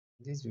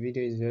This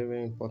video is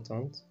very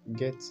important.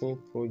 Getting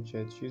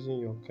projects using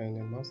your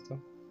kinemaster.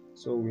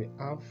 So we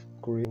have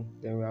create,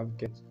 then we have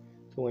get.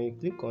 So when you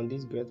click on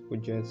this get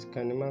projects,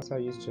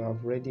 kinemaster used to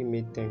have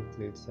ready-made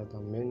templates that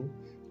are many.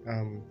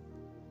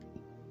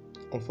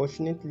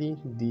 Unfortunately,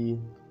 the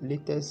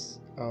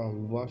latest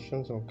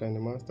versions of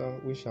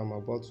kinemaster, which I'm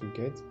about to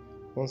get,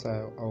 once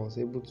I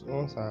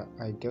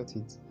get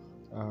it,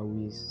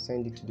 we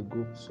send it to the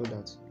group so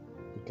that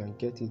you can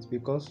get it,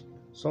 because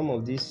some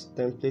of these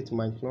templates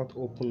might not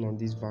open on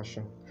this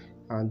version,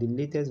 and the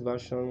latest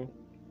version,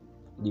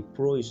 the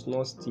pro, is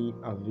not still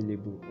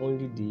available.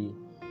 Only the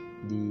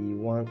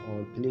one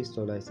on Play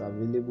Store that is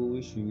available,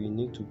 which you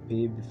need to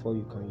pay before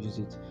you can use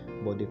it.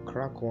 But the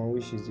crack one,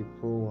 which is the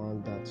pro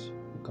one that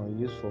you can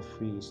use for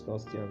free, is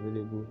not still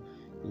available.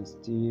 It's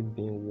still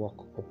being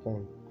worked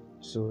upon.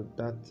 So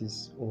that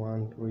is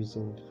one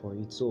reason for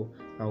it. So,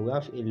 and we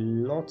have a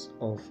lot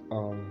of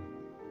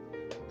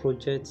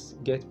projects,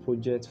 get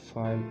project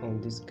file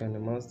on this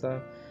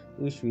kinemaster,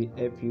 which will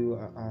help you.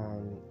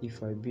 If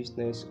you're a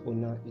business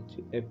owner, it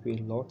will help you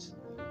a lot.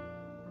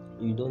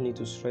 You don't need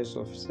to stress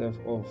yourself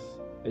off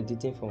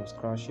editing from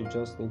scratch. You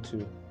just need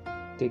to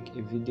take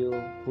a video,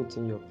 put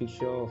in your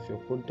picture of your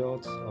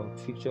product or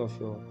picture of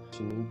your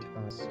you need,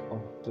 and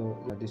so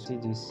you see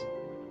this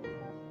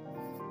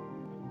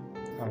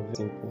are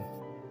very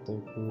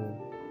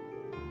simple.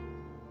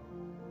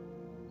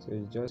 So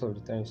it's just of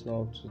the time, it's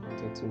not up to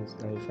 30 minutes.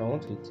 Now if I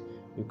want it,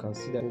 you can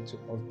see that I need to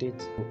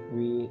update.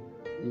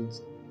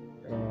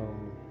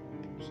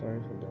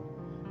 Sorry for that.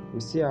 We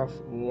still have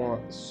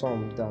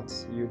some that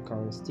you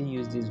can still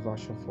use this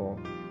version for,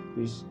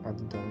 which are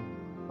done.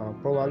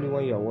 Probably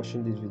when you are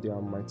watching this video,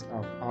 I might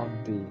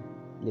have the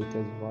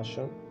latest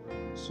version.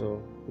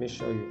 So make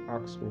sure you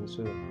ask me,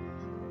 so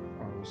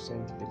I will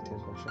send the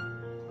latest version.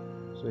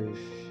 So if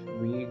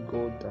we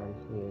go down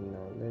here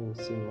now, let me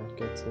see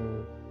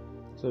marketing.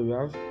 So we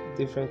have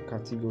different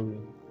category.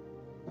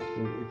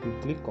 If you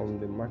click on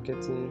the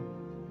marketing,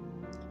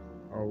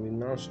 and we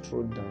now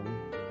scroll down,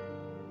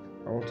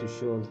 I want to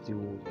show us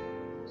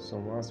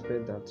some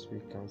aspect that we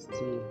can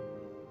still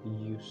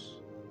use.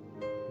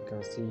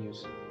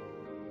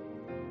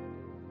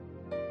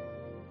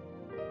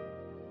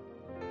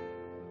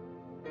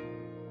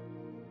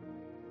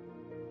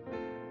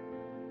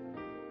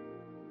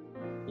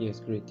 Yes,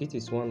 great. This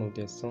is one of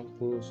the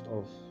samples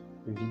of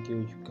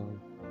video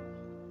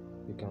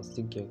you can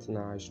still get.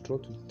 Now I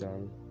scroll it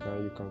down. Now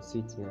you can see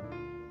it now.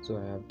 So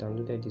I have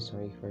downloaded this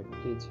one. If I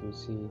play it, you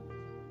see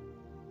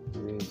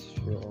where it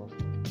show up.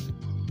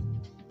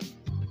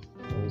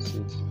 Can you see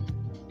it?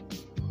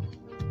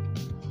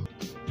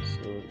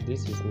 So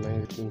this is my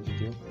editing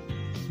video.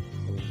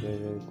 It's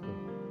very cool.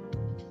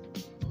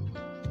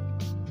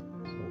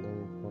 So let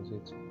me pause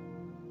it.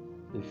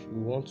 If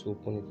you want to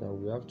open it now,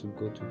 we have to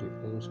go to the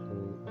home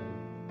screen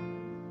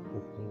and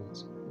open it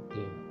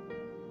there.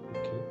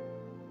 Okay.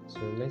 So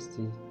let's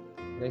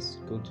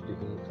go to the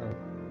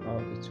how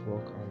it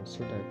works, and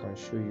so that I can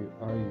show you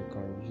how you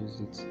can use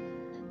it.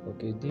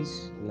 Okay,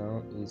 this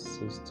now is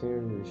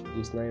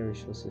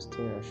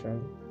 9:16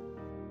 actually.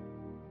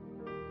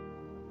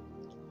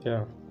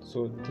 Yeah,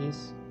 so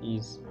this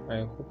is,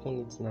 I open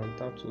it now,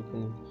 tap to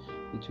open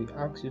it. It will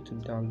ask you to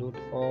download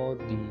all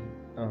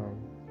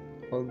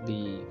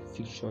the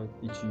fixture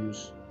it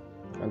use,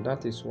 and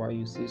that is why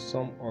you see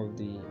some of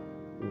the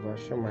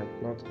version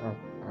might not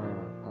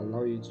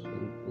allow you to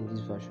in this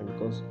version,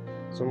 because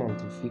some of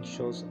the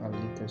fixtures are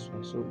latest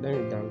one. So let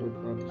me download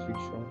all the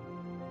fixture.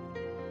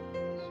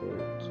 So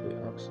it will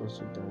ask us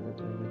to download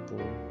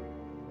everything.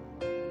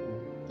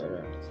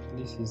 Alright,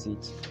 this is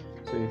it.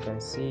 So you can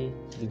see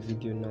the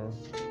video now.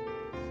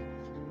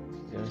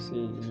 You can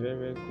see it's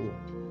very cool.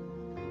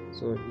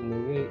 So in a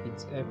way,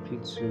 it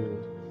helps you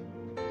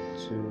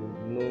to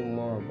know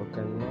more about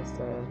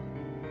kinemaster.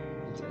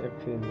 It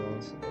helps you a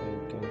lot. You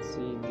can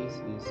see this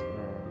is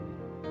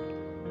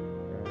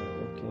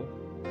okay.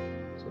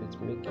 So it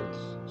make it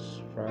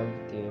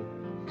right there.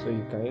 So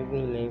you can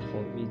even learn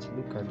from it.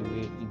 Look at the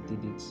way it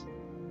did it.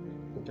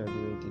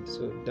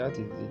 So that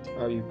is it.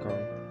 How you can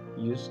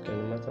use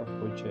kinemaster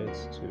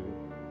projects to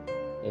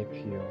help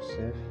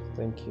yourself.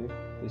 Thank you.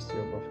 It's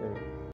your buffet.